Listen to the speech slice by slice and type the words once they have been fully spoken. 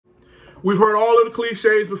We've heard all of the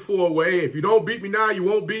cliches before, where, hey, if you don't beat me now, you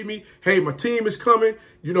won't beat me. Hey, my team is coming.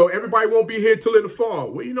 You know, everybody won't be here till in the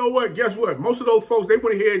fall. Well, you know what? Guess what? Most of those folks, they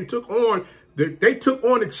went ahead and took on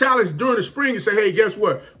the challenge during the spring and said, hey, guess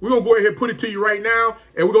what? We're going to go ahead and put it to you right now,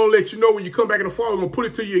 and we're going to let you know when you come back in the fall, we're going to put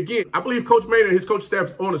it to you again. I believe Coach Maynard and his coach staff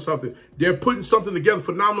is on to something. They're putting something together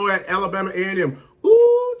phenomenal at Alabama A&M.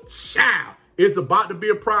 Ooh, child. It's about to be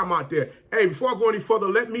a problem out there. Hey, before I go any further,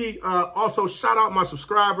 let me also shout out my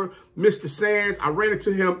subscriber, Mr. Sands. I ran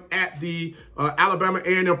into him at the Alabama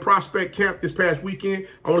A&M Prospect Camp this past weekend.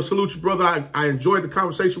 I want to salute you, brother. I enjoyed the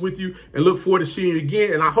conversation with you and look forward to seeing you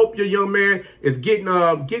again. And I hope your young man is getting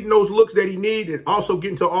those looks that he needs and also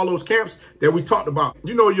getting to all those camps that we talked about.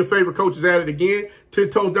 You know your favorite coach is at it again. 10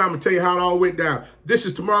 toes down and tell you how it all went down. This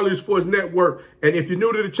is Tomorrow Leader Sports Network. And if you're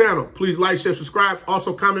new to the channel, please like, share, subscribe.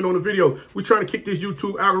 Also comment on the video. We're trying to kick this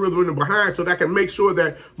YouTube algorithm in the behind so that I can make sure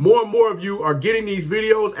that more and more of you are getting these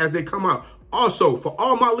videos as they come out. Also, for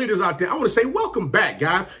all my leaders out there, I want to say welcome back,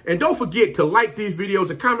 guys. And don't forget to like these videos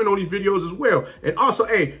and comment on these videos as well. And also,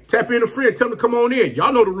 hey, tap in a friend. Tell them to come on in.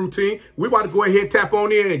 Y'all know the routine. We're about to go ahead and tap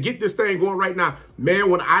on in and get this thing going right now. Man,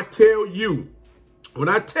 when I tell you,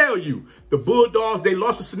 the Bulldogs, they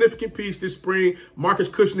lost a significant piece this spring. Marcus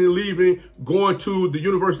Cushing leaving, going to the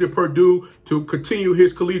University of Purdue to continue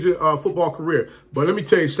his collegiate football career. But let me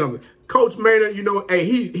tell you something. Coach Maynard, you know, hey,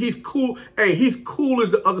 he's cool. Hey, he's cool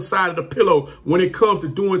as the other side of the pillow when it comes to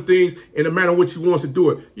doing things in the manner in which he wants to do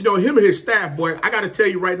it. You know, him and his staff, boy, I got to tell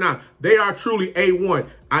you right now, they are truly A1.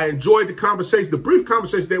 I enjoyed the conversation, the brief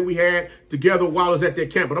conversation that we had together while I was at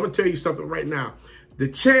that camp. But I'm going to tell you something right now. The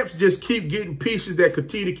champs just keep getting pieces that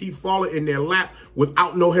continue to keep falling in their lap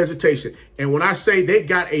without no hesitation. And when I say they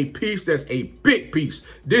got a piece, that's a big piece.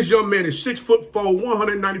 This young man is 6'4",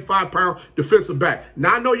 195-pound defensive back.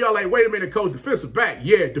 Now, I know y'all like, wait a minute, coach, defensive back.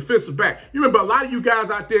 Yeah, defensive back. You remember a lot of you guys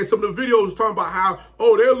out there, some of the videos talking about how,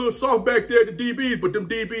 oh, they're a little soft back there, the DBs, but them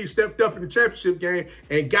DBs stepped up in the championship game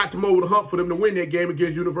and got them over the hump for them to win that game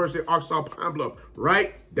against University of Arkansas Pine Bluff,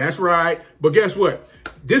 right? That's right. But guess what?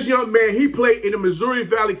 This young man, he played in the Missouri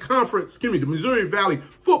Valley Conference, the Missouri Valley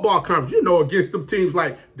Football Conference, you know, against them teams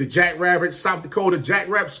like the Jackrabbits, South Dakota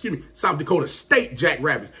State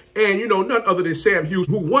Jackrabbits. And, you know, none other than Sam Hughes,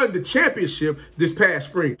 who won the championship this past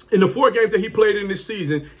spring. In the 4 games that he played in this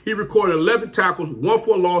season, he recorded 11 tackles, 1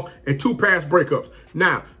 for a loss, and 2 pass breakups.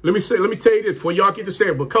 Now, let me tell you this before y'all get to say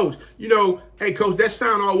it, but coach, you know, hey, coach, that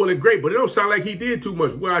sound all well and great, but it don't sound like he did too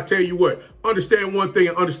much. Well, I tell you what, understand one thing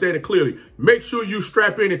and understand it clearly. Make sure you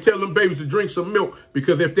strap in and tell them babies to drink some milk,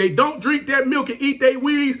 because if they don't drink that milk and eat their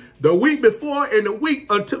Wheaties the week before and the week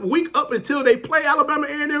up until they play Alabama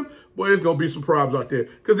A&M, boy, there's going to be some problems out there,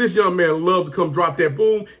 because this young man loves to come drop that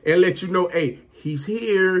boom and let you know, hey, he's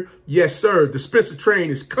here. Yes, sir. The Spencer train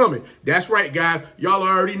is coming. That's right, guys. Y'all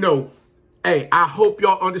already know. Hey, I hope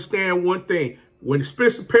y'all understand one thing. When the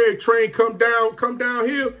Spencer Perry train come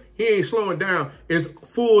downhill, he ain't slowing down. It's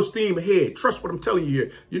full steam ahead. Trust what I'm telling you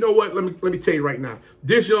here. You know what? Let me tell you right now.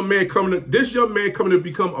 This young man coming to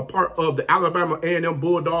become a part of the Alabama A&M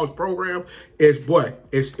Bulldogs program is, boy,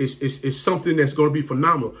 it's something that's going to be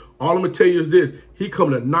phenomenal. All I'm gonna tell you is this: he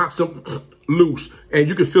coming to knock some loose, and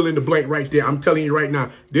you can fill in the blank right there. I'm telling you right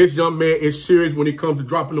now, this young man is serious when it comes to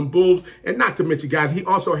dropping them booms. And not to mention, guys, he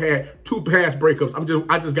also had 2 pass breakups.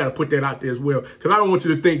 I just got to put that out there as well, because I don't want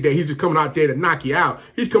you to think that he's just coming out there to knock you out.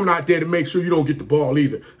 He's coming out there to make sure you don't get the ball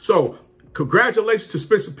either. So congratulations to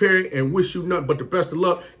Spencer Perry, and wish you nothing but the best of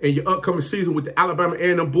luck in your upcoming season with the Alabama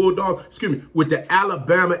A&M Bulldogs, with the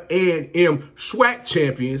Alabama A&M SWAC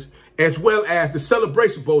champions, as well as the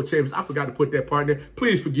Celebration Bowl champions. I forgot to put that part in there.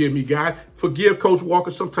 Please forgive me, guys. Forgive Coach Walker.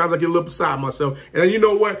 Sometimes I get a little beside myself. And you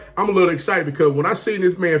know what? I'm a little excited, because when I seen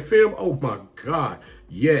this man film, oh my God,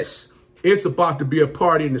 yes, it's about to be a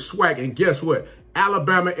party in the SWAC. And guess what?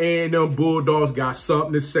 Alabama A&M Bulldogs got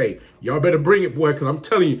something to say. Y'all better bring it, boy, because I'm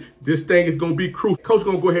telling you, this thing is going to be crucial. Coach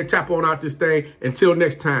going to go ahead and tap on out this thing. Until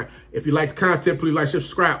next time, if you like the content, please like, share,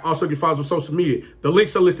 subscribe. Also, you can follow us on social media. The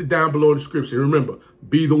links are listed down below in the description. Remember,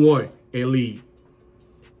 be the one and lead.